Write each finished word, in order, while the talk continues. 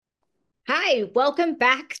Hi, welcome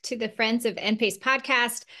back to the Friends of NPACE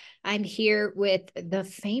podcast. I'm here with the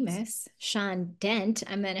famous Sean Dent.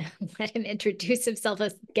 I'm going to let him introduce himself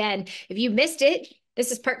again. If you missed it,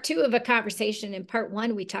 this is part two of a conversation. In part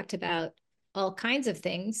one, we talked about all kinds of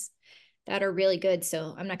things that are really good.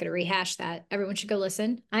 So I'm not going to rehash that. Everyone should go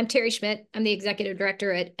listen. I'm Terri Schmitt. I'm the executive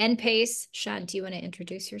director at NPACE. Sean, do you want to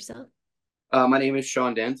introduce yourself? My name is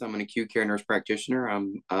Sean Dent. I'm an acute care nurse practitioner.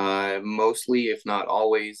 I'm mostly, if not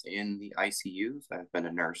always, in the ICUs. I've been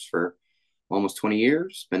a nurse for almost 20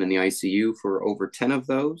 years, been in the ICU for over 10 of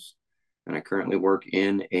those, and I currently work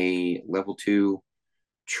in a level 2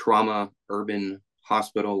 trauma urban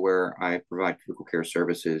hospital where I provide critical care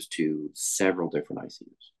services to several different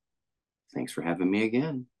ICUs. Thanks for having me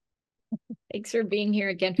again. Thanks for being here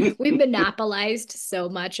again. We've monopolized so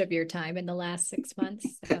much of your time in the last 6 months.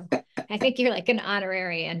 So I think you're like an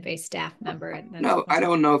honorary NPACE staff member. And that's No, I fine.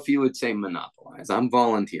 don't know if you would say monopolize. I'm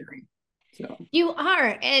volunteering. So You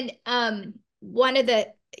are. And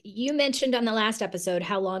you mentioned on the last episode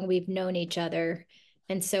how long we've known each other.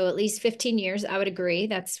 And so at least 15 years, I would agree.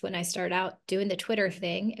 That's when I started out doing the Twitter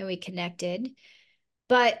thing and we connected.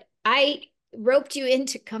 But I roped you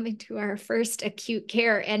into coming to our first acute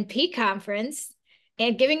care NP conference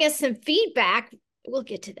and giving us some feedback. We'll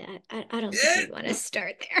get to that. I don't think we want to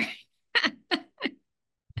start there.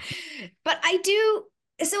 But I do.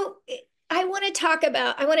 So I want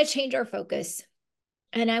to I want to change our focus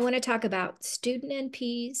and I want to talk about student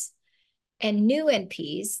NPs and new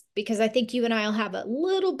NPs because I think you and I will have a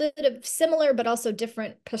little bit of similar but also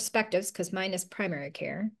different perspectives because mine is primary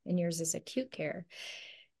care and yours is acute care.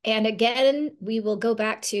 And again, we will go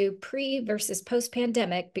back to pre versus post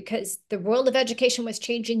pandemic because the world of education was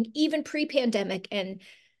changing even pre pandemic, and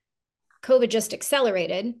COVID just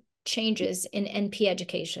accelerated changes in NP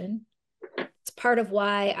education. It's part of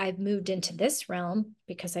why I've moved into this realm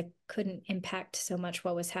because I couldn't impact so much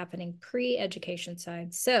what was happening pre education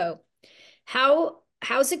side. So,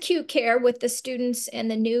 how's acute care with the students and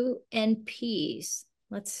the new NPs?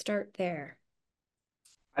 Let's start there.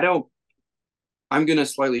 I don't I'm going to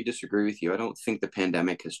slightly disagree with you. I don't think the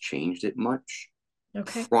pandemic has changed it much.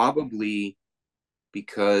 Okay. Probably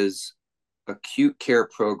because acute care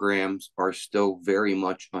programs are still very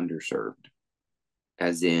much underserved.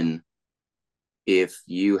 As in, if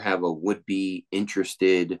you have a would be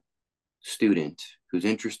interested student who's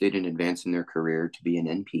interested in advancing their career to be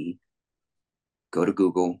an NP, go to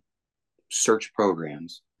Google, search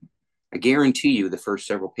programs. I guarantee you the first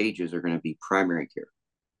several pages are going to be primary care.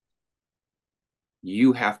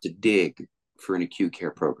 You have to dig for an acute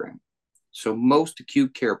care program. So most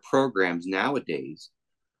acute care programs nowadays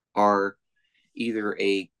are either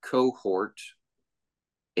a cohort,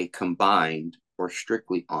 a combined, or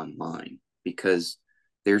strictly online because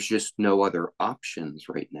there's just no other options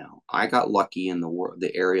right now. I got lucky in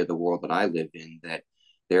the area of the world that I live in that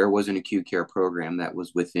there was an acute care program that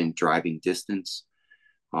was within driving distance.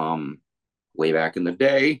 Way back in the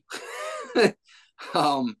day,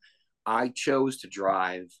 I chose to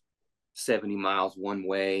drive 70 miles one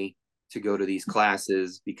way to go to these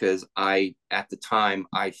classes because at the time,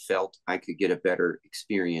 I felt I could get a better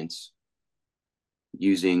experience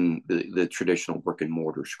using the traditional brick and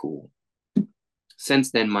mortar school. Since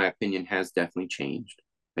then, my opinion has definitely changed.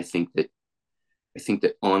 I think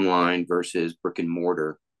that online versus brick and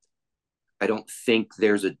mortar, I don't think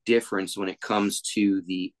there's a difference when it comes to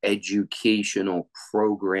the educational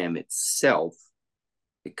program itself.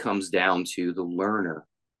 It comes down to the learner,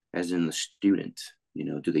 as in the student.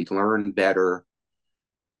 Do they learn better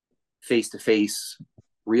face to face,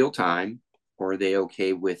 real time, or are they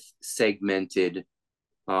okay with segmented,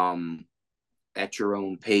 at your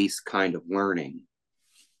own pace kind of learning?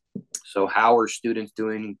 So, how are students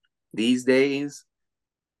doing these days?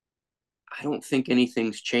 I don't think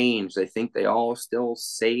anything's changed. I think they all still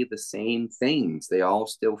say the same things. They all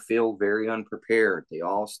still feel very unprepared. They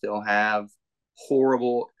all still have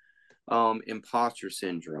horrible imposter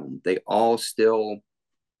syndrome. They all still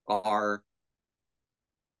are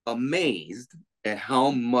amazed at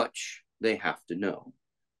how much they have to know,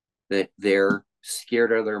 that they're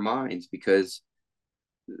scared out of their minds because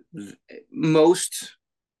most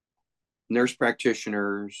nurse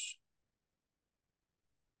practitioners,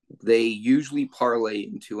 they usually parlay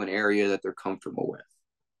into an area that they're comfortable with.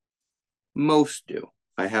 Most do.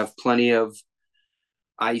 I have plenty of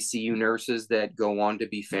ICU nurses that go on to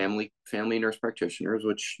be family nurse practitioners,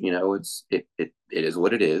 which it is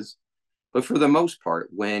what it is. But for the most part,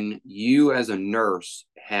 when you as a nurse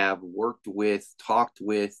have worked with, talked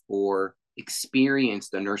with, or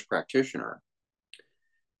experienced a nurse practitioner,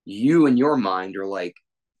 you in your mind are like,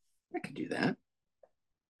 I could do that.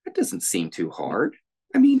 that doesn't seem too hard.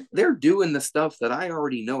 I mean, they're doing the stuff that I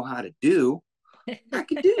already know how to do. I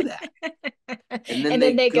could do that. And then And then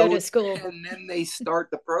they they go go to school. and then they start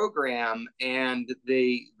the program and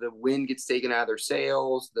the wind gets taken out of their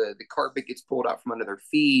sails, the carpet gets pulled out from under their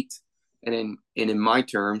feet, and in my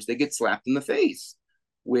terms, they get slapped in the face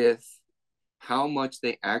with how much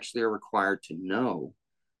they actually are required to know,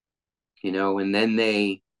 and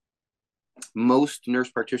then most nurse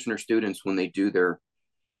practitioner students, when they do their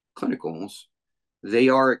clinicals, they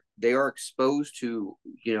are exposed to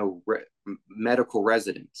medical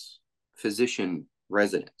residents, physician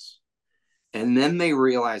residents, and then they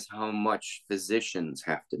realize how much physicians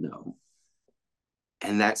have to know,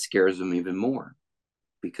 and that scares them even more,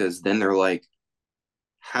 because then they're like,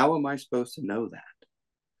 how am I supposed to know that?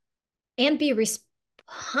 And be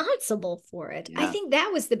responsible for it. I Yeah. think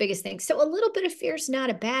that was the biggest thing. So a little bit of fear is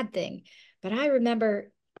not a bad thing. But I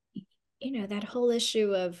remember, that whole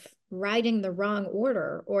issue of writing the wrong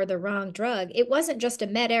order or the wrong drug. It wasn't just a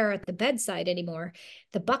med error at the bedside anymore.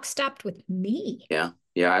 The buck stopped with me. Yeah,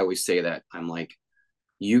 I always say that. I'm like,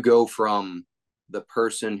 you go from the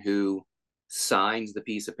person who signs the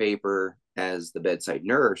piece of paper as the bedside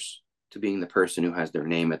nurse to being the person who has their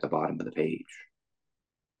name at the bottom of the page,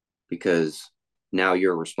 because now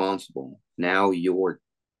you're responsible. Now you're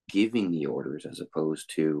giving the orders as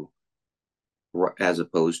opposed to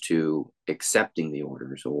accepting the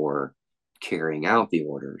orders or carrying out the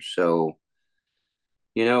orders. So,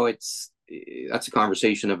 that's a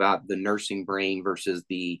conversation about the nursing brain versus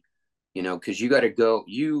because you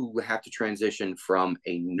have to transition from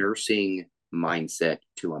a nursing mindset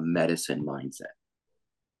to a medicine mindset.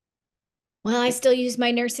 Well, I still use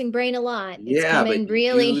my nursing brain a lot. It's Yeah, come but in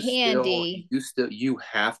really you still handy. you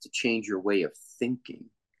have to change your way of thinking,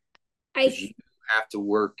 I because you have to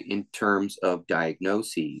work in terms of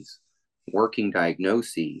diagnoses, working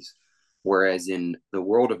diagnoses. Whereas in the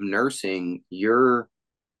world of nursing, we're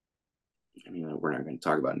not going to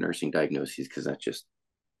talk about nursing diagnoses because that's just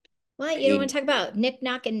What, you don't want to talk painful. about Nick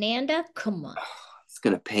Knock and Nanda? Come on. It's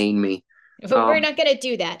going to pain me. But we're not going to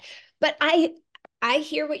do that. But I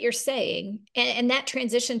hear what you're saying, and that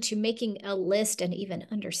transition to making a list and even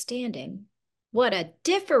understanding what a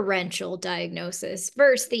differential diagnosis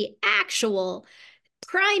versus the actual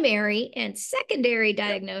primary and secondary Yeah,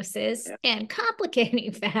 diagnosis yeah, and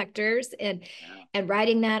complicating factors yeah. and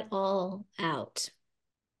writing that all out.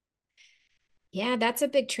 Yeah, that's a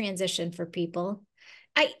big transition for people.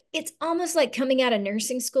 It's almost like coming out of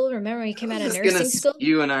nursing school. Remember when you I came was out of just gonna. nursing school?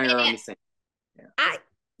 You and I And are on the same. Yeah, I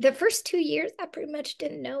the first 2 years I pretty much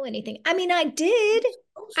didn't know anything. I mean, I you're did.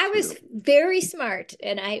 I supposed was to. very smart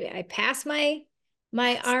and I passed my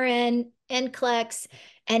That's RN NCLEX,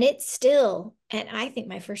 and it's still, and I think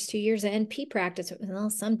my first 2 years of NP practice, well,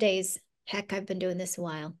 some days, heck, I've been doing this a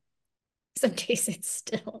while. Some days it's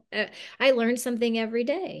still I learn something every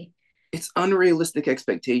day. it's unrealistic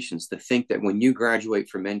expectations to think that when you graduate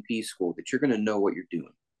from NP school that you're going to know what you're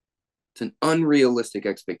doing. It's an unrealistic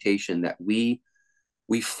expectation that we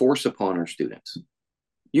force upon our students.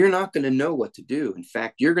 You're not going to know what to do. In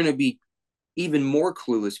fact, you're going to be even more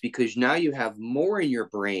clueless because now you have more in your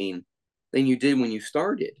brain than you did when you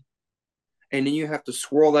started. And then you have to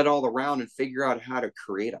swirl that all around and figure out how to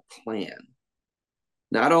create a plan.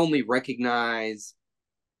 Not only recognize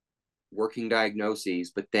working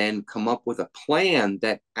diagnoses, but then come up with a plan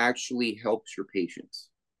that actually helps your patients.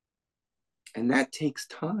 And that takes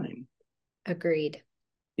time. Agreed.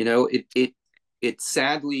 It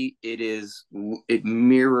sadly it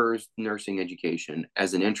mirrors nursing education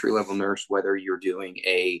as an entry level nurse, whether you're doing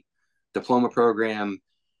a diploma program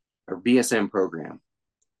or BSM program.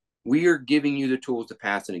 We are giving you the tools to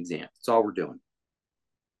pass an exam. That's all we're doing.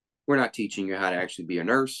 We're not teaching you how to actually be a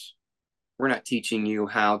nurse. We're not teaching you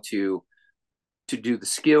how to do the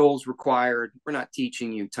skills required. We're not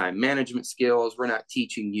teaching you time management skills. We're not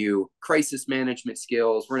teaching you crisis management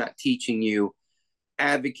skills. We're not teaching you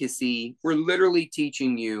advocacy. We're literally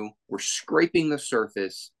teaching you, we're scraping the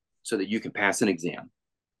surface so that you can pass an exam.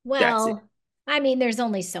 That's it. Well, I mean, there's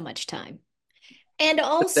only so much time. And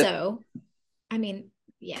also, I mean,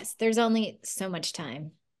 yes, there's only so much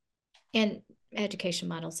time. And education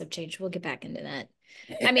models have changed. We'll get back into that.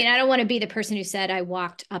 I mean, I don't want to be the person who said I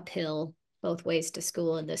walked uphill both ways to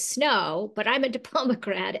school in the snow, but I'm a diploma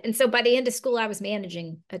grad. And so by the end of school, I was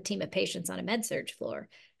managing a team of patients on a med surg floor.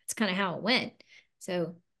 That's kind of how it went.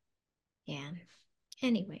 So, yeah.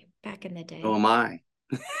 Anyway, back in the Oh day, my.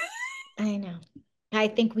 I know. I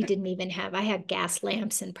think we didn't even have, I had gas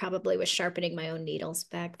lamps and probably was sharpening my own needles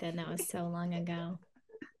back then. That was so long ago.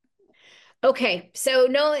 Okay, so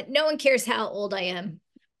no one cares how old I am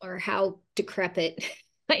or how decrepit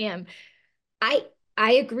I am. I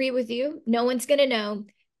I agree with you. No one's going to know.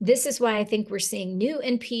 This is why I think we're seeing new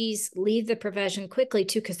NPs leave the profession quickly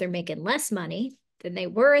too, because they're making less money than they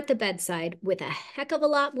were at the bedside with a heck of a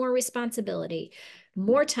lot more responsibility,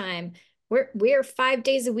 more time. We're 5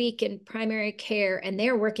 days a week in primary care, and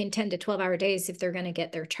they're working 10 to 12-hour days if they're going to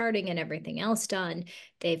get their charting and everything else done.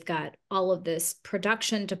 They've got all of this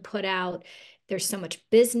production to put out. There's so much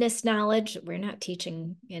business knowledge we're not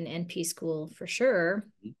teaching in NP school for sure.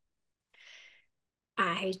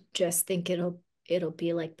 I just think it'll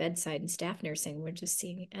be like bedside and staff nursing. We're just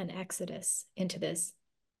seeing an exodus into this.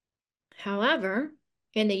 However,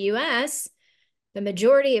 in the US, the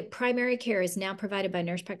majority of primary care is now provided by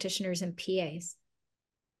nurse practitioners and PAs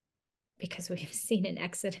because we've seen an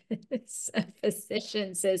exodus of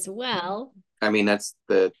physicians as well. I mean, that's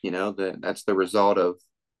that's the result of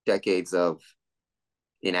decades of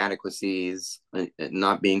inadequacies,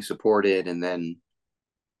 not being supported, and then,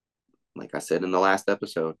 like I said in the last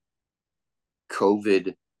episode,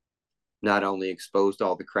 COVID not only exposed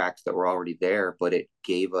all the cracks that were already there, but it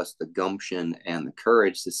gave us the gumption and the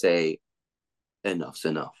courage to say enough's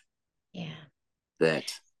enough. Yeah.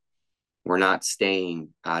 That we're not staying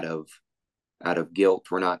out of guilt.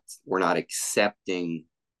 We're not accepting,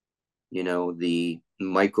 the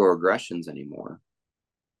microaggressions anymore.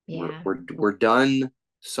 Yeah. We're done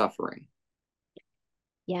suffering.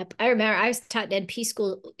 Yep. I remember I was taught in NP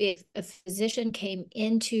school. If a physician came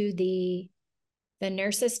into the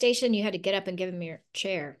nurse's station, you had to get up and give him your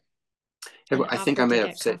chair and I think I offer may to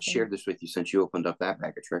have get coffee. shared this with you since you opened up that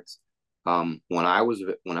bag of tricks. When I was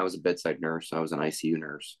a bedside nurse, I was an ICU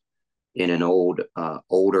nurse in an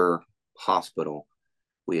older hospital.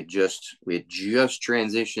 We had just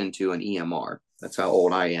transitioned to an EMR. That's how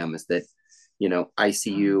old I am. Is that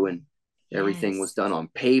ICU Oh, and everything was yes. done on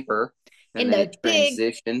paper, and In then the it big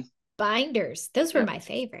transitioned. binders. Those were Yeah, my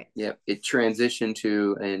favorite. yeah, it transitioned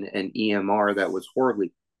to an EMR that was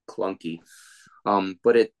horribly clunky.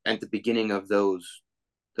 But at the beginning of those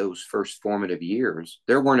first formative years,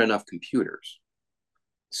 there weren't enough computers,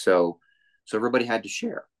 so everybody had to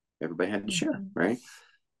share. Everybody had to share, Mhm. right?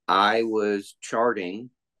 I was charting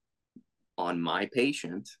on my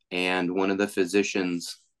patient, and one of the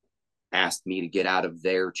physicians asked me to get out of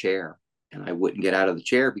their chair, and I wouldn't get out of the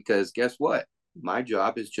chair because guess what? My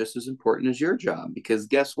job is just as important as your job, because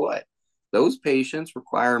guess what? Those patients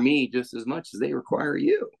require me just as much as they require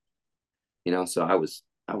you. So I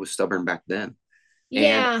was stubborn back then, and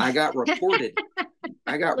Yeah. I got reported.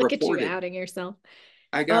 I got Look at you reported. outing yourself.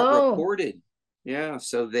 I got Oh, reported. Yeah,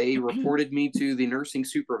 so they reported me to the nursing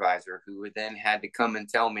supervisor, who then had to come and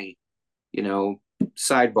tell me, you know,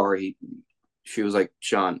 sidebar. She was like,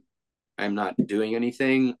 Sean, I'm not doing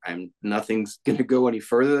anything. Nothing's going to go any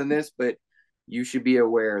further than this, but you should be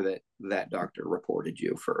aware that that doctor reported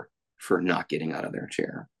you for not getting out of their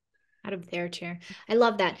chair. out of their chair. I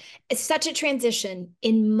love that. It's such a transition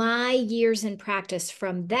in my years in practice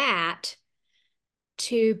from that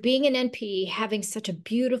to being an NP, having such a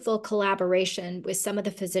beautiful collaboration with some of the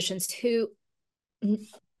physicians who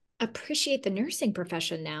appreciate the nursing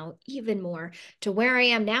profession now even more, to where I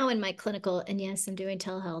am now in my clinical. And yes, I'm doing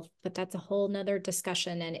telehealth, but that's a whole nother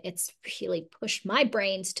discussion. And it's really pushed my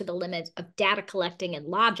brains to the limit of data collecting and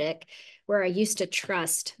logic, where I used to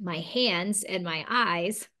trust my hands and my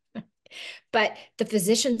eyes. But the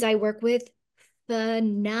physicians I work with,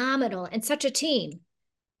 phenomenal, and such a team.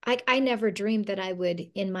 I never dreamed that I would,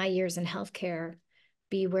 in my years in healthcare,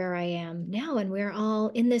 be where I am now. And we're all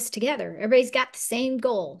in this together. Everybody's got the same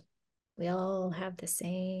goal. We all have the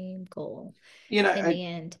same goal You know, in the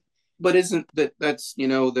end. but isn't that's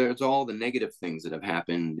there's all the negative things that have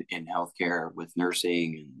happened in healthcare with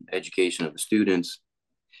nursing and education of the students,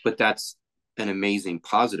 but that's an amazing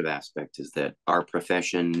positive aspect, is that our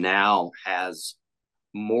profession now has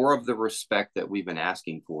more of the respect that we've been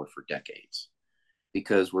asking for decades,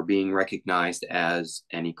 because we're being recognized as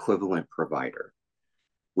an equivalent provider.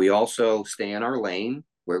 We also stay in our lane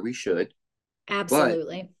where we should, but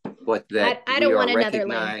Absolutely. that I don't want another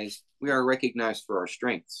lane. we are recognized for our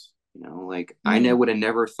strengths. Like, I Mm, would have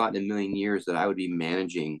never thought in a million years that I would be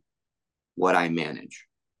managing what I manage,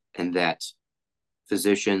 and that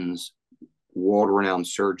physicians, world-renowned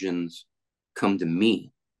surgeons, come to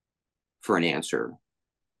me for an answer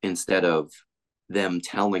instead of them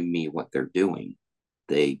telling me what they're doing.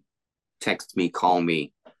 They text me, call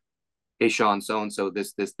me, hey Sean, so and so,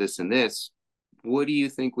 this, and this. What do you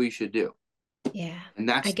think we should do? yeah. And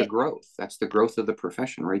I that's the get growth. That's the growth of the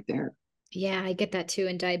profession right there. yeah, I get that too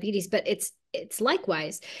in diabetes, but it's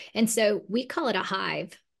likewise. And so we call it a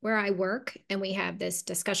hive where I work, and we have this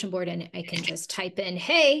discussion board, and I can just type in,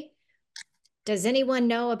 hey, does anyone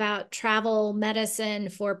know about travel medicine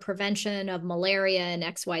for prevention of malaria in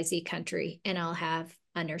XYZ country? And I'll have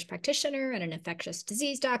a nurse practitioner and an infectious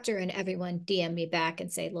disease doctor, and everyone DM me back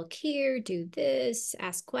and say, look here, do this,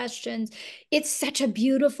 ask questions. It's such a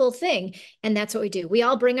beautiful thing. And that's what we do. We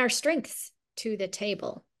all bring our strengths to the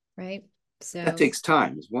table, right? That So, takes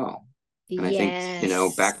time as well. And I think,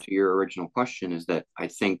 yes. back to your original question is that I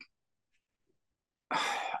think,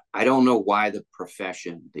 I don't know why the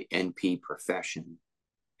profession, the NP profession,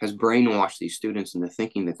 has brainwashed these students into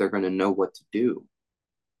thinking that they're going to know what to do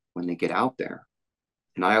when they get out there.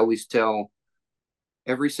 And I always tell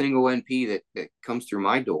every single NP that comes through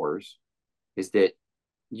my doors is that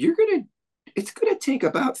it's going to take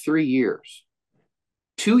about 3 years,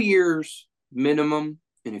 2 years minimum.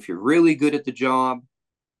 And if you're really good at the job,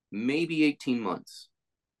 maybe 18 months.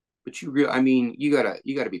 But you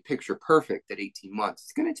gotta be picture perfect at 18 months.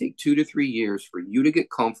 It's gonna take 2 to 3 years for you to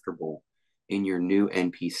get comfortable in your new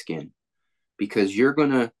NP skin, because you're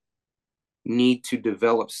gonna need to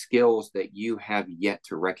develop skills that you have yet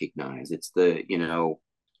to recognize. It's the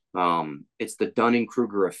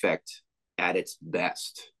Dunning-Kruger effect at its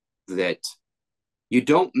best, that you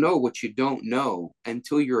don't know what you don't know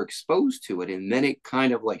until you're exposed to it. And then it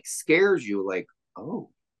kind of like scares you, like,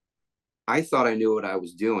 oh, I thought I knew what I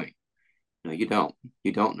was doing. No, you don't.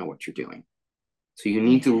 You don't know what you're doing. So you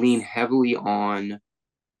need to lean Yes. heavily on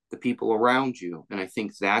the people around you. And I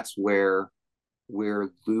think that's where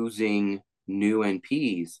we're losing new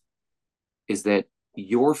NPs, is that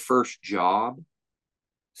your first job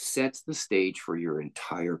sets the stage for your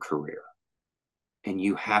entire career. And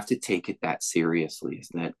you have to take it that seriously. Is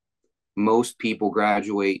that most people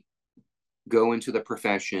graduate, go into the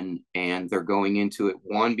profession, and they're going into it,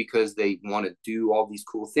 one, because they want to do all these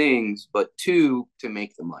cool things, but two, to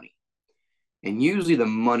make the money. And usually the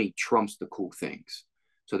money trumps the cool things.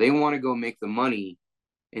 So they want to go make the money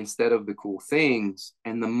instead of the cool things.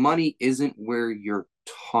 And the money isn't where you're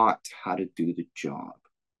taught how to do the job.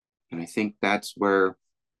 And I think that's where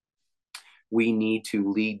we need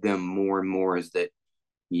to lead them more and more, is that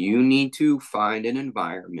you need to find an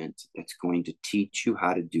environment that's going to teach you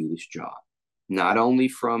how to do this job, not only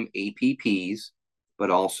from APPs,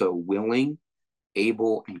 but also willing,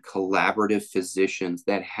 able, and collaborative physicians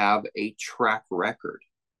that have a track record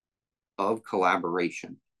of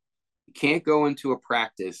collaboration. You can't go into a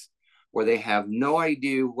practice where they have no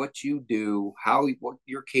idea what you do, what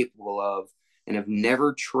you're capable of, and have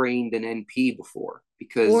never trained an NP before,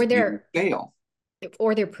 because Or you their fail.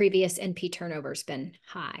 previous NP turnover's been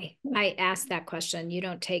high. I asked that question. You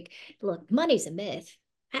don't take, look, money's a myth.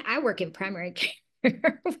 I work in primary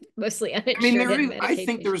care with mostly I mean, uninsured there and is, I Medicaid think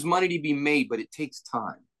patients. there's money to be made, but it takes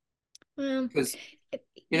time. Well, Because, you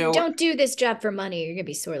you know, don't do this job for money, you're going to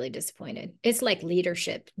be sorely disappointed. It's like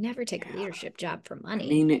leadership. Never take a yeah, leadership job for I money.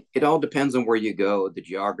 mean, it all depends on where you go, the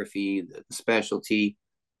geography, the specialty.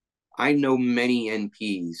 I know many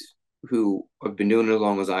NPs who have been doing it as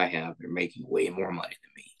long as I have. They're making way more money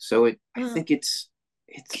than me. So I Well, think it's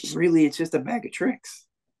just a bag of tricks.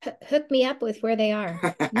 hook me up with where they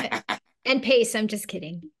are. And pace, I'm just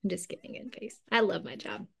kidding. I'm just kidding. And pace. I love my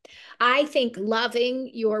job. I think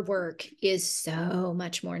loving your work is so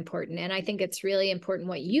much more important. And I think it's really important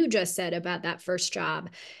what you just said about that first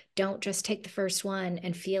job. Don't just take the first one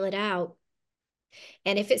and feel it out.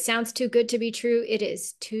 And if it sounds too good to be true, it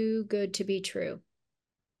is too good to be true.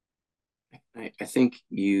 I think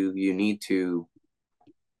you need to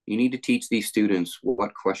teach these students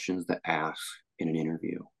what questions to ask in an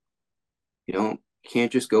interview.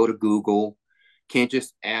 Can't just go to Google, can't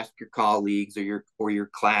just ask your colleagues or your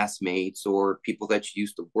classmates or people that you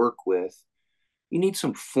used to work with. You need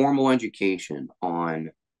some formal education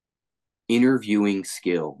on interviewing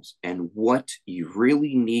skills and what you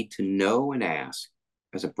really need to know and ask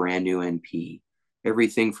as a brand new NP.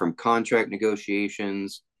 Everything from contract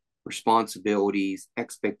negotiations, responsibilities,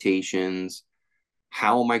 expectations.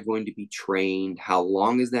 How am I going to be trained? How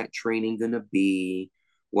long is that training going to be?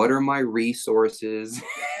 What are my resources?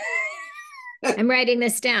 I'm writing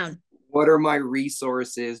this down. What are my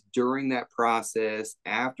resources during that process,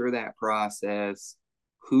 after that process?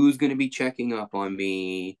 Who's going to be checking up on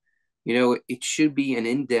me? It should be an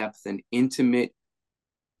in-depth and intimate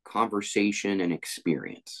conversation and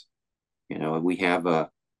experience. We have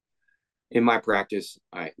in my practice,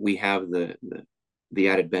 we have the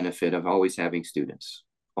added benefit of always having students.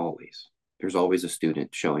 Always. There's always a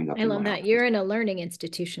student showing up I in love my that. office. You're in a learning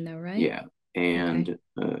institution, though, right? Yeah. Okay. And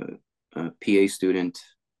a PA student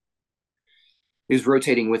is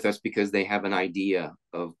rotating with us because they have an idea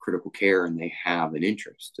of critical care and they have an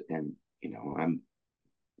interest. And, I'm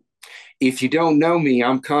If you don't know me,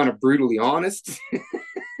 I'm kind of brutally honest.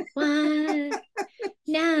 What?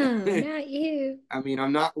 No, I not you. mean,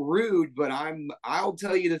 I'm not rude, but I'll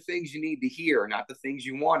tell you the things you need to hear, not the things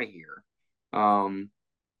you want to hear. Um,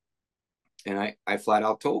 and I flat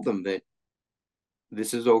out told them that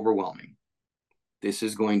this is overwhelming. This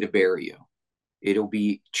is going to bury you. It'll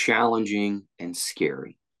be challenging and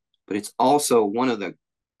scary, but it's also one of the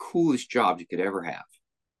coolest jobs you could ever have.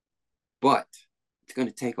 But it's going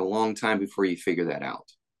to take a long time before you figure that out.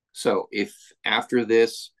 So if after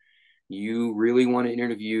this you really want to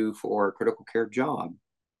interview for a critical care job,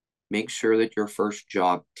 make sure that your first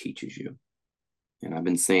job teaches you. And I've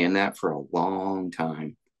been saying that for a long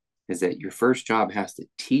time, is that your first job has to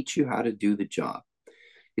teach you how to do the job.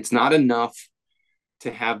 It's not enough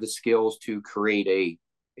to have the skills to create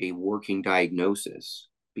a working diagnosis,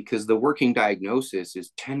 because the working diagnosis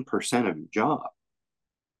is 10% of your job.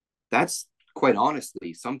 That's quite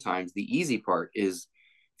honestly, sometimes the easy part is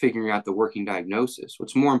figuring out the working diagnosis.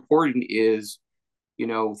 What's more important is,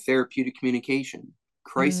 therapeutic communication,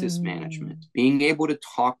 crisis Mm. management, being able to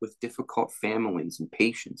talk with difficult families and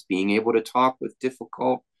patients, being able to talk with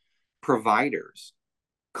difficult providers,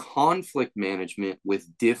 conflict management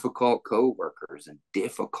with difficult coworkers and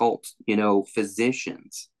difficult,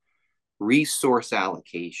 physicians, resource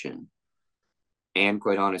allocation, and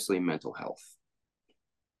quite honestly, mental health.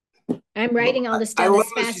 I'm writing all this I down love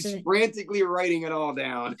as that fast as she's frantically writing it all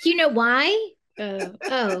down. you know why?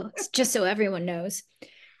 It's just so everyone knows.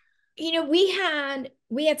 We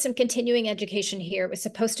had some continuing education here. It was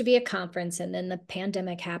supposed to be a conference, and then the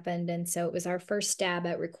pandemic happened, and so it was our first stab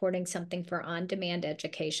at recording something for on-demand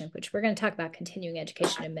education, which we're going to talk about continuing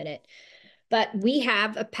education in a minute. But we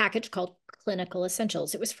have a package called Clinical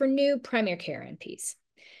Essentials. It was for new primary care NPs.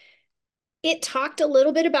 It talked a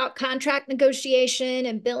little bit about contract negotiation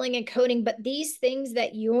and billing and coding, but these things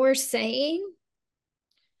that you're saying,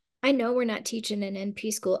 I know we're not teaching in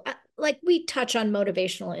NP school. Like we touch on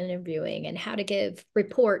motivational interviewing and how to give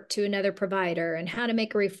report to another provider and how to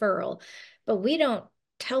make a referral, but we don't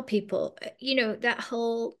tell people, that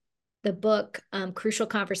whole the book Crucial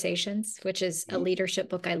Conversations, which is a leadership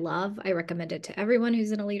book I love. I recommend it to everyone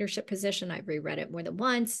who's in a leadership position. I've reread it more than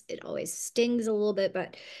once. It always stings a little bit,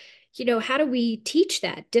 but how do we teach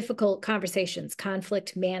that? Difficult conversations,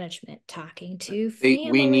 conflict management, talking to We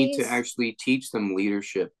need to families. actually teach them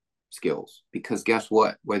leadership skills, because guess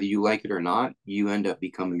what? Whether you like it or not, you end up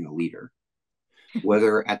becoming a leader.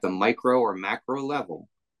 Whether at the micro or macro level,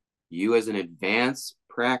 you as an advanced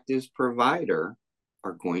practice provider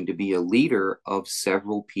are going to be a leader of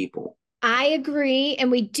several people. I agree. And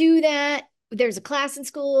we do that. There's a class in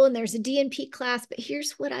school and there's a DNP class, but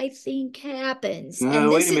here's what I think happens. And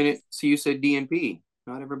Wait this a is minute. So you said DNP.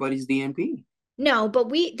 Not everybody's DNP. no,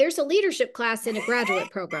 but there's a leadership class in a graduate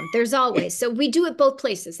program. There's always. So we do it both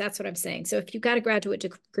places. That's what I'm saying. So if you got a graduate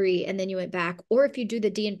degree and then you went back, or if you do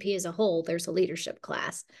the DNP as a whole, there's a leadership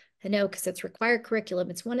class. I know because it's required curriculum.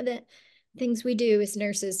 It's one of the things we do as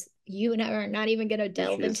nurses. You and I are not even going to Here she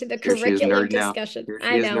delve is. into the Here she is curriculum nerding out. discussion. Here she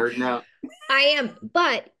I is know. nerding out. I am.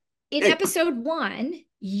 But in Hey, episode 1,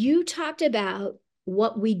 you talked about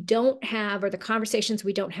what we don't have or the conversations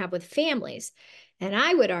we don't have with families. And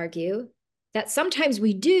I would argue that sometimes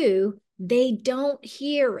we do, they don't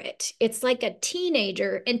hear it. It's like a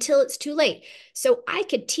teenager until it's too late. So I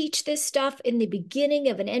could teach this stuff in the beginning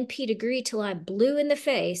of an NP degree till I'm blue in the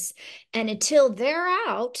face. And until they're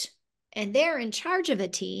out and they're in charge of a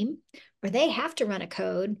team, or they have to run a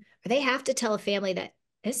code, or they have to tell a family that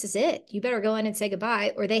this is it. You better go in and say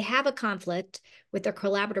goodbye, or they have a conflict with their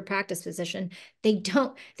collaborative practice physician. They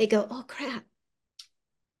go, oh crap,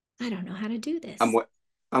 I don't know how to do I'm this. what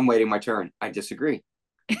I'm waiting my turn. I disagree.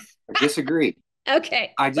 I disagree.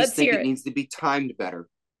 Okay, I just let's think hear it it. needs to be timed better,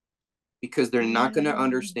 because they're not going to Um,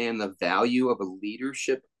 understand the value of a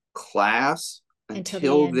leadership class until the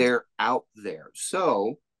until end. they're out there.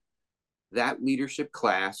 So that leadership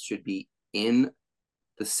class should be in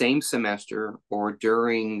the same semester or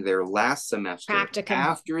during their last semester, Practicum.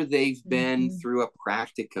 after they've been Mm-hmm. through a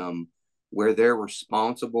practicum where they're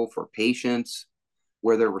responsible for patients,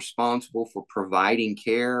 where they're responsible for providing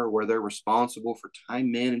care, where they're responsible for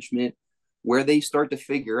time management, where they start to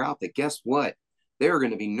figure out that, guess what? There are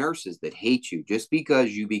going to be nurses that hate you just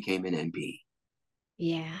because you became an NP.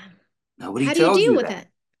 Yeah. Nobody How do you tells deal you with that. it?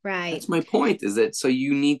 Right. That's my point, is that so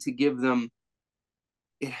you need to give them,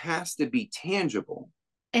 it has to be tangible.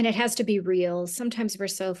 And it has to be real. Sometimes we're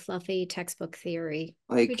so fluffy, textbook theory.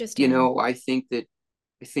 We Like, just are. I think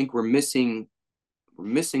we're missing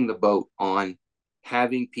the boat on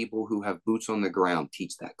having people who have boots on the ground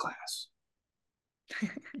teach that class.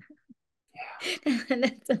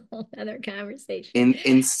 That's a whole other conversation. In,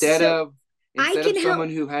 instead So of I instead can of someone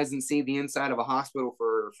help. who hasn't seen the inside of a hospital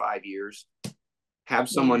for 5 years, have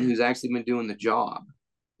someone Yeah. who's actually been doing the job,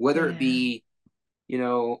 whether it Yeah. be,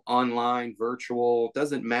 online, virtual,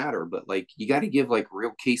 doesn't matter. But like, you got to give like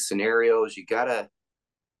real case scenarios. You gotta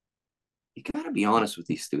be honest with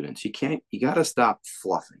these students. You gotta stop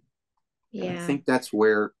fluffing. And I Yeah. think that's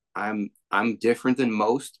where I'm different than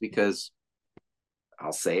most, because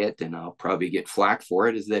I'll say it and I'll probably get flack for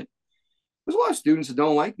it, is that there's a lot of students that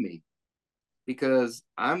don't like me because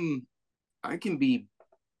I can be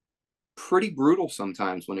pretty brutal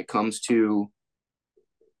sometimes when it comes to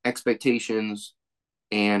expectations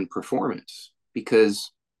and performance,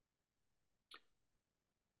 because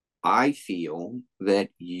I feel that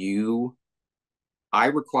I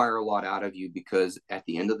require a lot out of you, because at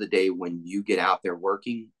the end of the day, when you get out there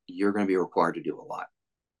working, you're going to be required to do a lot.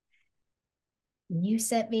 You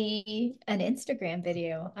sent me an Instagram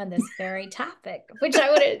video on this very topic, which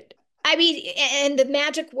I would have, I mean, and the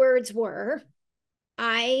magic words were,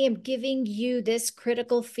 I am giving you this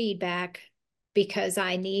critical feedback because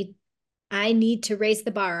I need to raise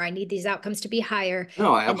the bar. I need these outcomes to be higher.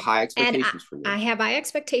 No, I have And high and expectations for I you. have high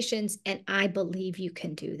expectations and I believe you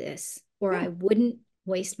can do this, or I Yeah. wouldn't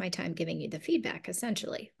waste my time giving you the feedback,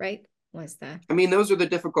 essentially, right? Was the I mean, those are the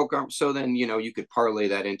difficult. So then, you could parlay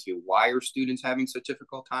that into why are students having such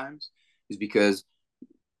difficult times? Is because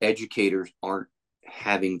educators aren't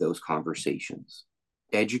having those conversations.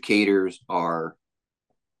 Educators are,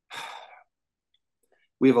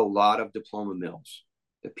 we have a lot of diploma mills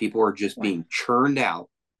that people are just well, being churned out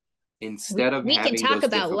instead of we can having talk those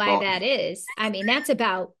about why difficult, that is. I mean, that's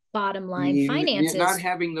about bottom line not finances.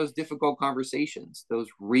 having those difficult conversations, those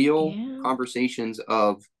real Yeah. conversations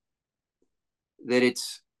of that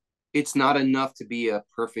it's not enough to be a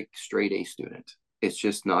perfect straight A student. It's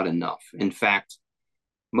just not enough. In fact,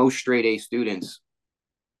 most straight A students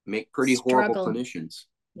make pretty horrible Struggle. clinicians.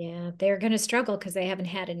 Yeah, they're going to struggle because they haven't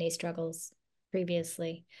had any struggles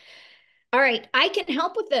previously. All right, I can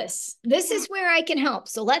help with this. This is where I can help.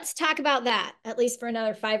 So let's talk about that at least for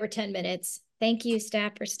another 5 or 10 minutes. Thank you,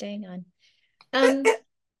 staff, for staying on. Um,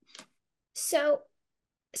 so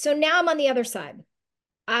so now I'm on the other side.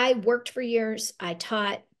 I worked for years, I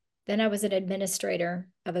taught, then I was an administrator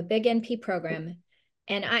of a big NP program.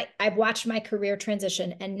 And I've watched my career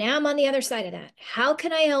transition, and now I'm on the other side of that. How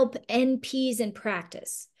can I help NPs in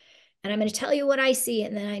practice? And I'm going to tell you what I see,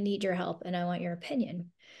 and then I need your help, and I want your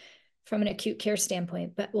opinion from an acute care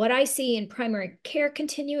standpoint. But what I see in primary care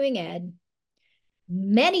continuing ed,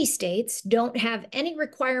 many states don't have any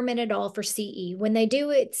requirement at all for CE. When they do,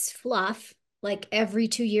 it's fluff. Like every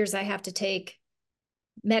 2 years, I have to take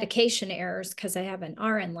medication errors because I have an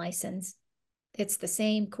RN license. It's the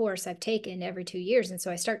same course I've taken every 2 years. And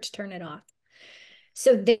so I start to turn it off.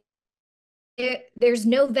 So there's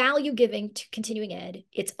no value giving to continuing ed.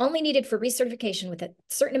 It's only needed for recertification with a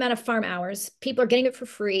certain amount of farm hours. People are getting it for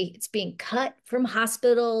free. It's being cut from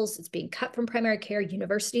hospitals. It's being cut from primary care.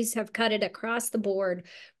 Universities have cut it across the board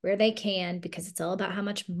where they can because it's all about how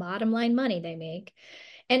much bottom line money they make.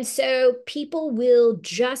 And so people will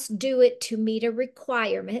just do it to meet a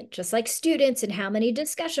requirement, just like students and how many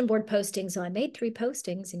discussion board postings. So I made 3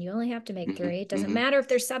 postings and you only have to make Mm-hmm, 3. It doesn't mm-hmm. matter if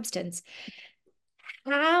there's substance.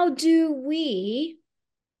 How do we,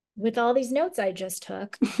 with all these notes I just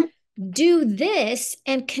took, do this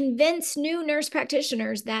and convince new nurse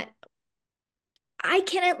practitioners that I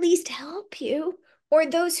can at least help you, or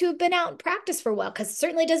those who have been out in practice for a while, because it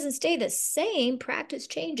certainly doesn't stay the same. Practice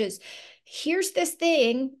changes. Here's this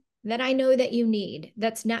thing that I know that you need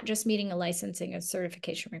that's not just meeting a licensing and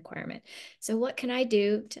certification requirement. So, what can I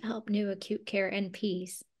do to help new acute care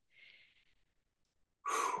NPs?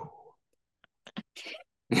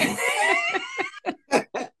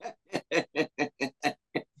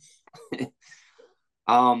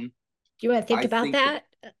 um, Do you want to think I about think that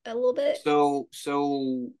a little bit? so.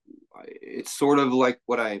 It's sort of like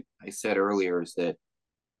what I said earlier, is that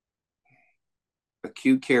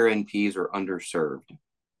acute care NPs are underserved,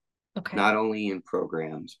 Okay. not only in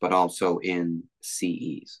programs, but also in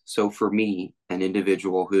CEs. So for me, an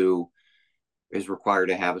individual who is required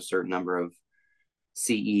to have a certain number of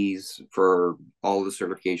CEs for all the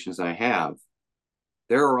certifications I have,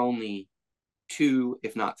 there are only 2,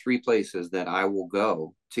 if not 3 places that I will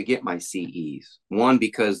go to get my CEs. One,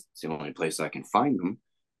 because it's the only place I can find them.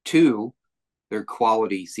 2, they're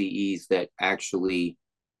quality CEs that actually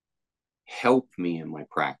help me in my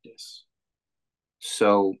practice.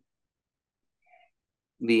 So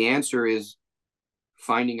the answer is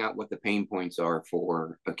finding out what the pain points are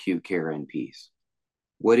for acute care NPs.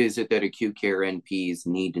 What is it that acute care NPs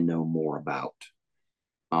need to know more about?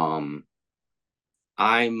 Um,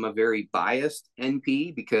 I'm a very biased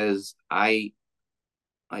NP because I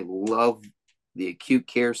love the acute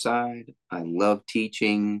care side. I love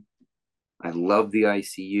teaching. I love the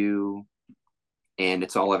ICU, and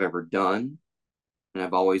it's all I've ever done. And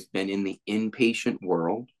I've always been in the inpatient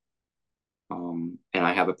world, and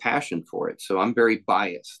I have a passion for it. So I'm very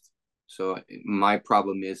biased. So my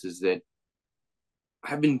problem is that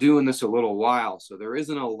I've been doing this a little while, so there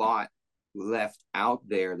isn't a lot left out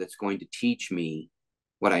there that's going to teach me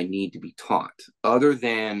what I need to be taught, other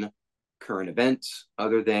than current events,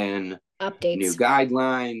 other than new Updates.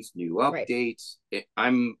 guidelines, new Right. updates.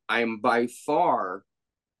 I'm by far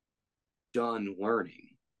done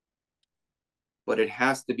learning, but it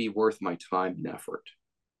has to be worth my time and effort.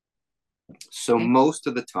 So Okay. most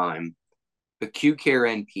of the time, acute care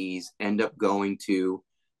NPs end up going to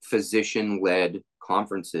physician-led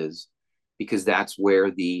conferences because that's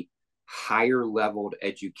where the higher leveled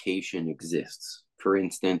education exists. For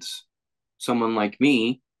instance, someone like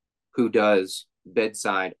me who does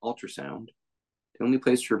bedside ultrasound, the only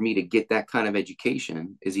place for me to get that kind of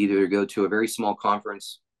education is either to go to a very small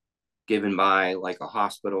conference given by like a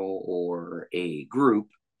hospital or a group,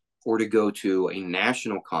 or to go to a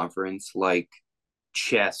national conference like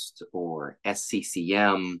CHEST or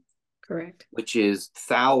SCCM, Correct. which is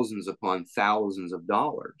thousands upon thousands of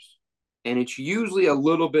dollars. And it's usually a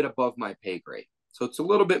little bit above my pay grade. So it's a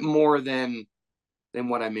little bit more than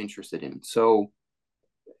what I'm interested in. So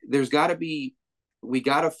there's got to be, we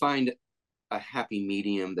got to find a happy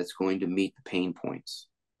medium that's going to meet the pain points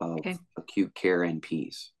of Okay. acute care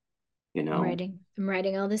NPs, you I'm know? writing. I'm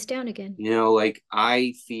writing all this down again. Like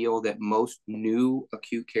I feel that most new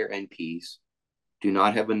acute care NPs do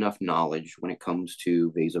not have enough knowledge when it comes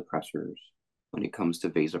to vasopressors, when it comes to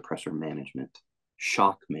vasopressor management,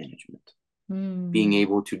 shock management, being Mm.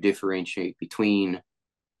 able to differentiate between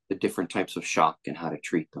the different types of shock and how to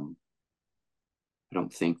treat them. I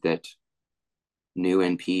don't think that new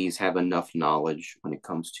NPs have enough knowledge when it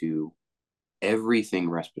comes to everything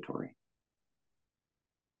respiratory,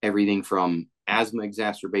 everything from asthma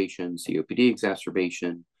exacerbation, COPD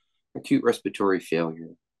exacerbation, acute respiratory failure,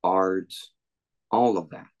 ARDS, all of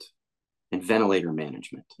that, and ventilator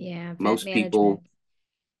management. Yeah, vent Most people, management.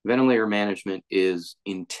 ventilator management is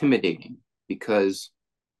intimidating because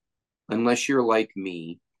unless you're like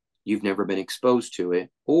me, you've never been exposed to it,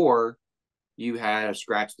 or you had a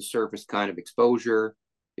scratch the surface kind of exposure.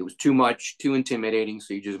 It was too much, too intimidating,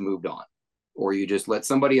 so you just moved on, or you just let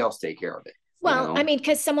somebody else take care of it, you Well, I know? mean,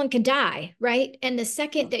 because someone can die, right? And the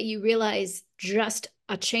second that you realize just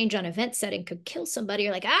a change on event setting could kill somebody,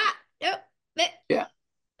 you're like, ah, no, Yeah,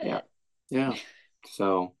 uh, yeah, yeah.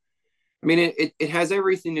 So, I mean, it has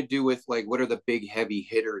everything to do with like what are the big heavy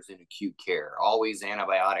hitters in acute care? Always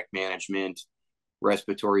antibiotic management,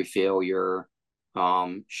 respiratory failure,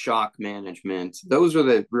 shock management. Those are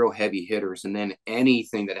the real heavy hitters. And then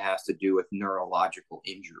anything that has to do with neurological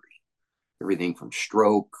injury, everything from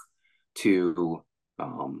stroke to,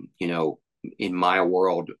 in my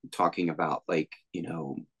world, talking about like,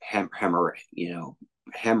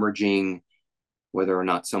 hemorrhaging, whether or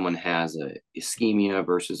not someone has a ischemia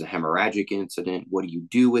versus a hemorrhagic incident. What do you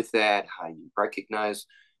do with that? How do you recognize,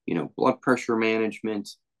 blood pressure management?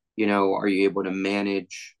 Are you able to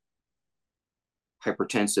manage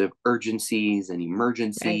hypertensive urgencies and right,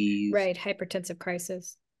 emergencies? right, hypertensive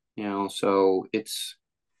crisis. So it's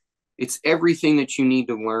everything that you need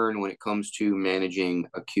to learn when it comes to managing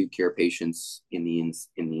acute care patients in the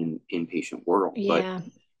inpatient world. Yeah,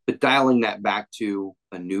 But dialing that back to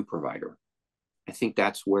a new provider, I think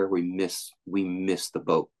that's where we miss the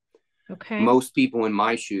boat. okay. Most people in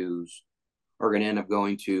my shoes are going to end up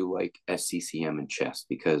going to like SCCM and CHEST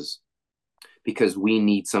because we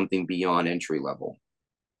need something beyond entry level.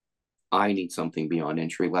 I need something beyond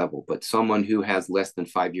entry level, but someone who has less than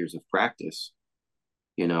 5 years of practice,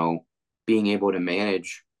 you know, being able to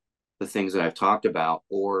manage the things that I've talked about,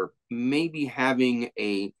 or maybe having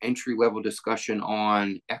a entry level discussion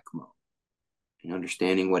on ECMO and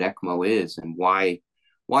understanding what ECMO is and why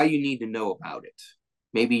you need to know about it.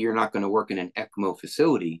 Maybe you're not going to work in an ECMO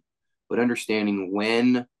facility, but understanding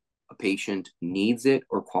when a patient needs it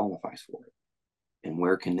or qualifies for it and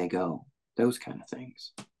where can they go, those kind of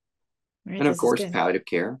things. All right, And of this is course, good. palliative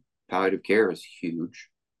care is huge,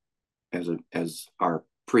 as our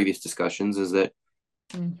previous discussions, is that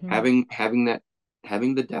Hmm. having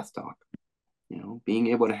the death talk, being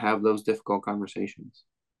able to have those difficult conversations.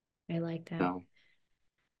 I like that. So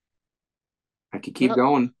I could keep Well,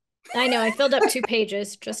 going. I know I filled up 2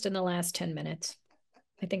 pages just in the last 10 minutes.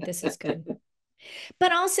 I think this is good.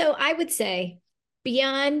 But also, I would say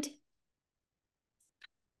beyond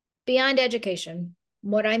beyond education,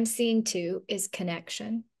 what I'm seeing too is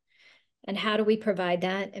connection. And how do we provide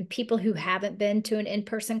that? And people who haven't been to an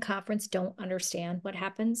in-person conference don't understand what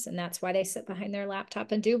happens. And that's why they sit behind their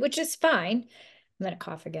laptop and do, which is fine. I'm going to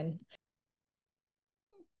cough again.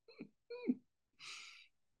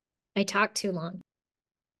 I talked too long.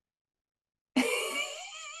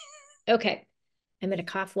 Okay. I'm going to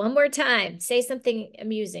cough one more time. Say something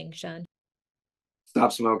amusing, Sean.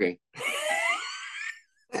 Stop smoking.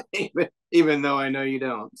 Even though I know you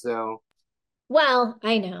don't. So Well,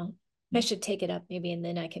 I know. I should take it up maybe and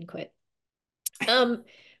then I can quit. Um,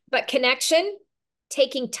 but connection,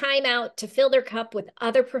 taking time out to fill their cup with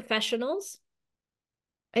other professionals,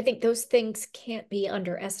 I think those things can't be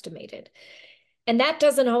underestimated. And that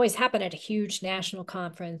doesn't always happen at a huge national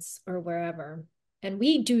conference or wherever. And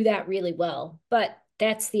we do that really well. But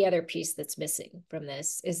that's the other piece that's missing from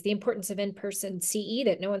this is the importance of in-person CE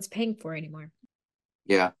that no one's paying for anymore.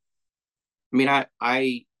 yeah. I mean,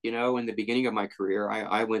 in the beginning of my career,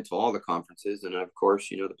 I went to all the conferences, and of course,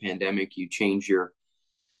 the pandemic, you change your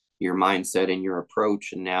mindset and your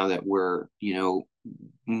approach. And now that we're,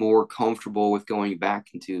 more comfortable with going back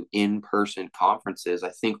into in-person conferences, I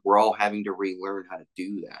think we're all having to relearn how to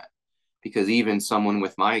do that. Because even someone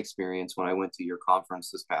with my experience, when I went to your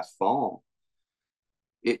conference this past fall,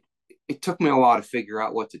 it it took me a while to figure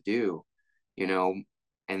out what to do, you know,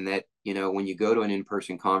 and that, when you go to an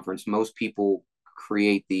in-person conference, most people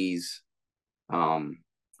create these I want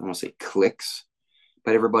to say cliques,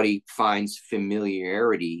 but everybody finds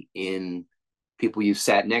familiarity in people you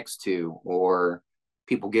sat next to, or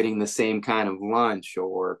people getting the same kind of lunch,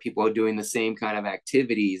 or people doing the same kind of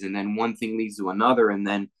activities, and then one thing leads to another, and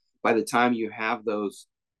then by the time you have those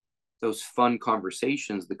fun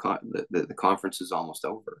conversations, the conference is almost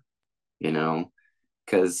over, you know,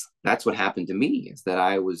 because that's what happened to me, is that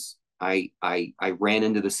I ran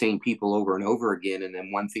into the same people over and over again, and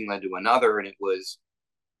then one thing led to another, and it was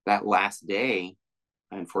that last day.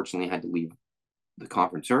 I unfortunately had to leave the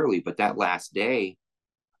conference early, but that last day,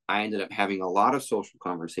 I ended up having a lot of social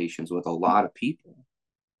conversations with a lot of people.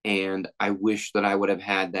 And I wish that I would have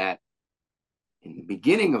had that in the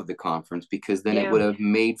beginning of the conference, because then it Yeah. would have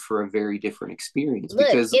made for a very different experience. Look,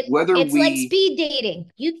 Because whether it's like we, speed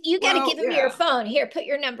dating. You got to well, give them your yeah, phone. Here, put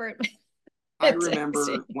your number. I Text remember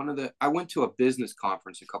me. I went to a business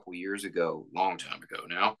conference a couple years ago, long time ago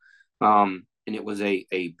now. And it was a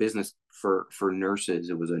business for nurses.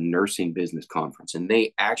 It was a nursing business conference. And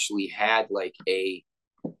they actually had like a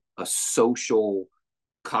social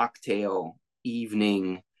cocktail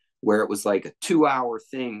evening where it was like a 2 hour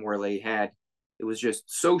thing where it was just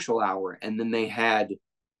social hour. And then they had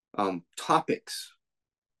topics.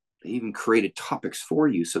 They even created topics for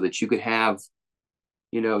you so that you could have,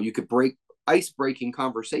 you could break ice breaking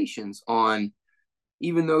conversations on,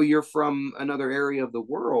 even though you're from another area of the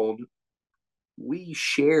world, we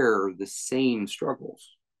share the same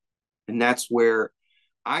struggles. And that's where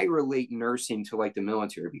I relate nursing to like the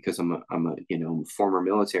military, because I'm a former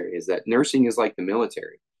military, is that nursing is like the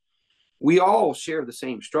military. We all share the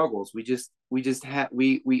same struggles. We just have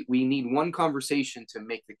we need one conversation to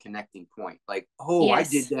make the connecting point. Like, oh, I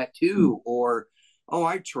did Yes. that too, or oh,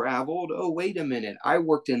 I traveled. Oh, wait a minute, I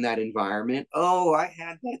worked in that environment. Oh, I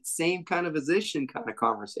had that same kind of position, kind of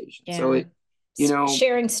conversation. So Yeah.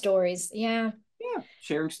 Sharing stories. Yeah. yeah,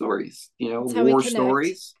 sharing stories, That's how we war connect.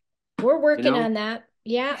 stories, We're you working know. on that.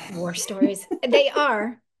 Yeah. War stories. They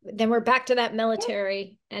are. Then we're back to that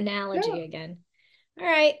military Yeah. analogy again. All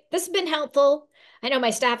right. This has been helpful. I know my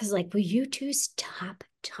staff is like, will you two stop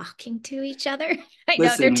talking to each other? I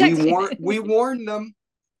know they're Listen, we texting. warned them.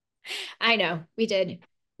 I know we did.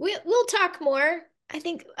 We'll talk more. I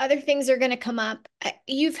think other things are going to come up.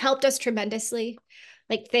 You've helped us tremendously.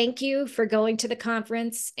 Like, thank you for going to the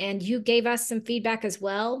conference, and you gave us some feedback as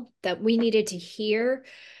well that we needed to hear.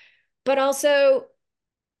 But also,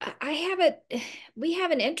 I have a we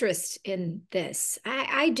have an interest in this.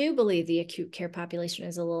 I do believe the acute care population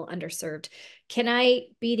is a little underserved. Can I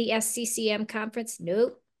be the SCCM conference?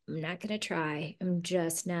 Nope. I'm not gonna try. I'm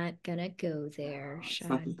just not gonna go there, It's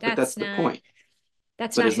not, Sean. but that's the point.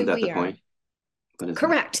 That's But not isn't who that the we are. point? But isn't that the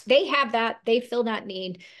Correct. point? They have that. They fill that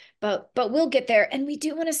need. But we'll get there. And we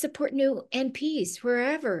do want to support new NPs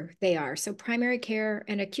wherever they are. So primary care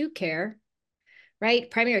and acute care,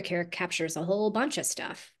 right? Primary care captures a whole bunch of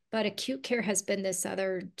stuff, but acute care has been this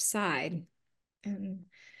other side. And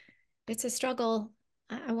it's a struggle.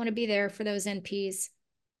 I want to be there for those NPs.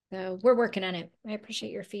 So we're working on it. I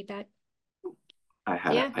appreciate your feedback. I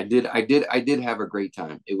had a, Yeah. I did have a great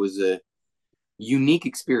time. It was unique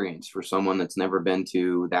experience for someone that's never been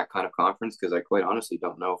to that kind of conference, because I quite honestly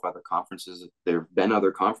don't know if other conferences, there have been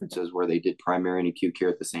other conferences where they did primary and acute care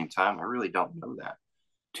at the same time. I really don't know that.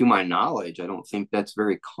 To my knowledge, I don't think that's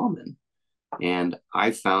very common. And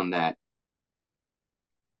I found that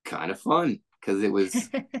kind of fun because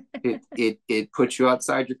it puts you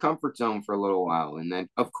outside your comfort zone for a little while. And then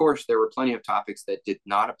of course there were plenty of topics that did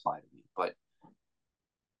not apply to me, but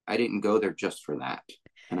I didn't go there just for that.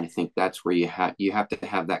 And I think that's where you have to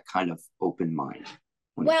have that kind of open mind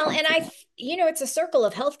when it Well, comes and to that. it's a circle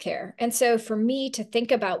of healthcare. And so for me to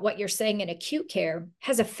think about what you're saying in acute care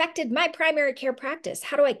has affected my primary care practice.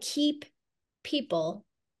 How do I keep people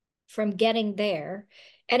from getting there?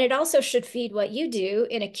 And it also should feed what you do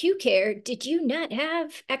in acute care. Did you not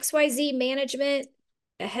have XYZ management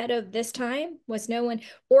ahead of this time? Was no one,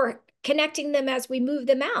 or connecting them as we move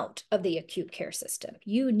them out of the acute care system?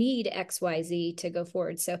 You need XYZ to go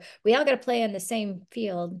forward. So we all got to play in the same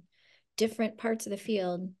field, different parts of the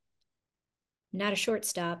field, not a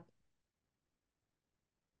shortstop.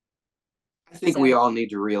 I think we So all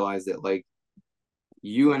need to realize that, like,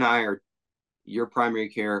 you and I are your primary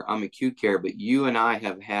care, I'm acute care, but you and I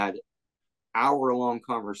have had hour-long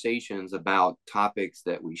conversations about topics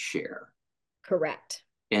that we share. correct.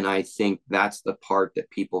 And I think that's the part that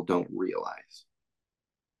people don't realize.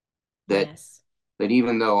 That Yes. that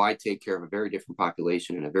even though I take care of a very different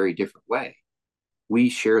population in a very different way, we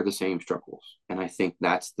share the same struggles. And I think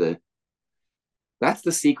that's the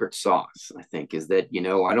secret sauce, I think, is that,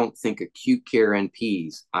 I don't think acute care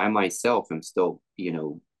NPs, I myself am still,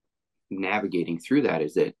 navigating through that,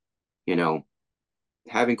 is that, you know,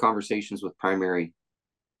 having conversations with primary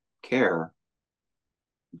care,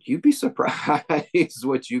 you'd be surprised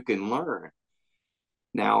what you can learn.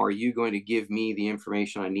 Now, are you going to give me the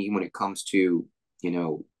information I need when it comes to,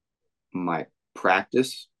 my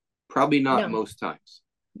practice? Probably not No. most times.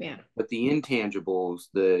 Yeah. But the intangibles,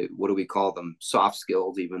 what do we call them? Soft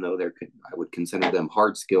skills, even though I would consider them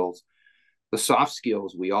hard skills. The soft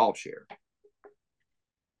skills we all share.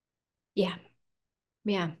 Yeah.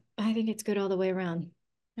 Yeah. I think it's good all the way around.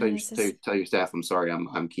 Tell And your, this tell, is tell your staff I'm sorry.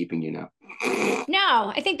 I'm keeping you now.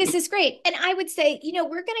 No, I think this is great. And I would say, we're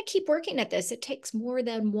going to keep working at this. It takes more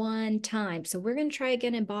than one time. So we're going to try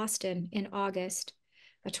again in Boston in August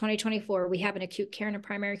of 2024. We have an acute care and a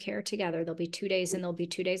primary care together. There'll be 2 days and there'll be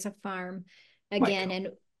 2 days of farm again. Michael. And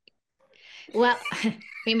well,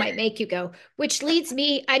 we might make you go, which leads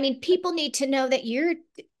me, I mean, people need to know that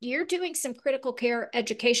you're doing some critical care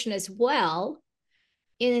education as well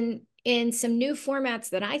in some new formats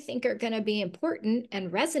that I think are going to be important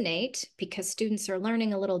and resonate because students are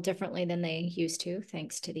learning a little differently than they used to,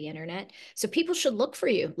 thanks to the internet. So people should look for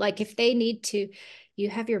you. Like if they need to, you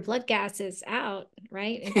have your blood gases out,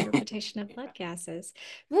 right? Interpretation of blood gases,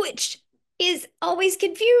 which is always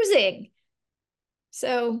confusing.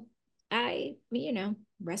 So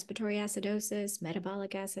respiratory acidosis,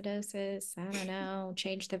 metabolic acidosis, I don't know,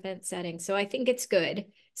 change the vent setting. So I think it's good.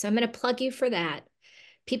 So I'm going to plug you for that.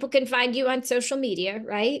 People can find you on social media,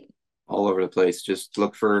 right? All over the place. Just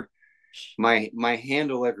look for my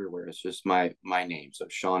handle everywhere. It's just my name. So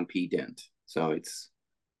Sean P. Dent. So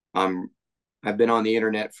I'm I've been on the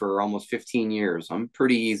internet for almost 15 years. I'm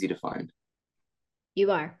pretty easy to find.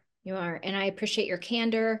 You are. You are. And I appreciate your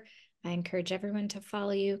candor. I encourage everyone to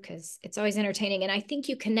follow you because it's always entertaining. And I think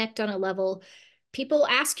you connect on a level. People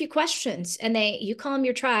ask you questions and you call them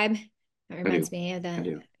your tribe. That I do. reminds me of I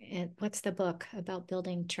do. what's the book about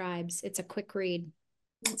building tribes? It's a quick read.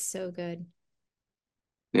 It's so good.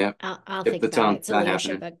 Yeah. I'll Tip think the about it. tongue. It's a Not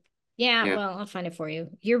leadership happening. book. Yeah, Yeah. well, I'll find it for you.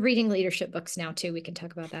 You're reading leadership books now too. We can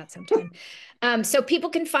talk about that sometime. So people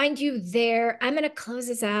can find you there. I'm going to close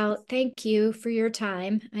this out. Thank you for your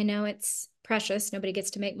time. I know it's precious. Nobody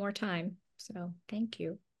gets to make more time. So thank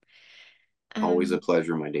you. Always a Um,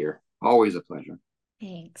 pleasure, my dear. Always a pleasure.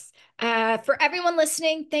 Thanks. For everyone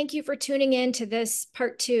listening, thank you for tuning in to this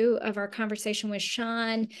part 2 of our conversation with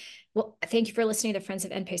Sean. Well, thank you for listening to the Friends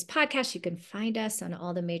of NPACE podcast. You can find us on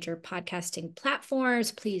all the major podcasting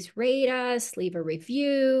platforms. Please rate us, leave a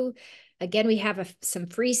review. Again, we have some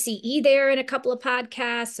free CE there in a couple of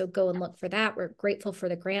podcasts, so go and look for that. We're grateful for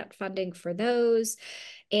the grant funding for those.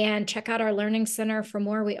 And check out our Learning Center for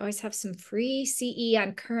more. We always have some free CE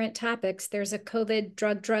on current topics. There's a COVID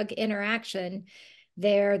drug-drug interaction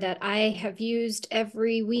there that I have used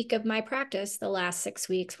every week of my practice the last 6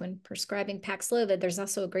 weeks when prescribing Paxlovid. There's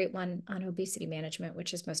also a great one on obesity management,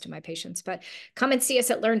 which is most of my patients. But come and see us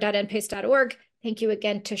at learn.npace.org. Thank you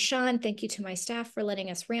again to Sean. Thank you to my staff for letting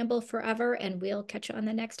us ramble forever, and we'll catch you on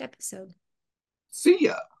the next episode. See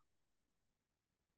ya.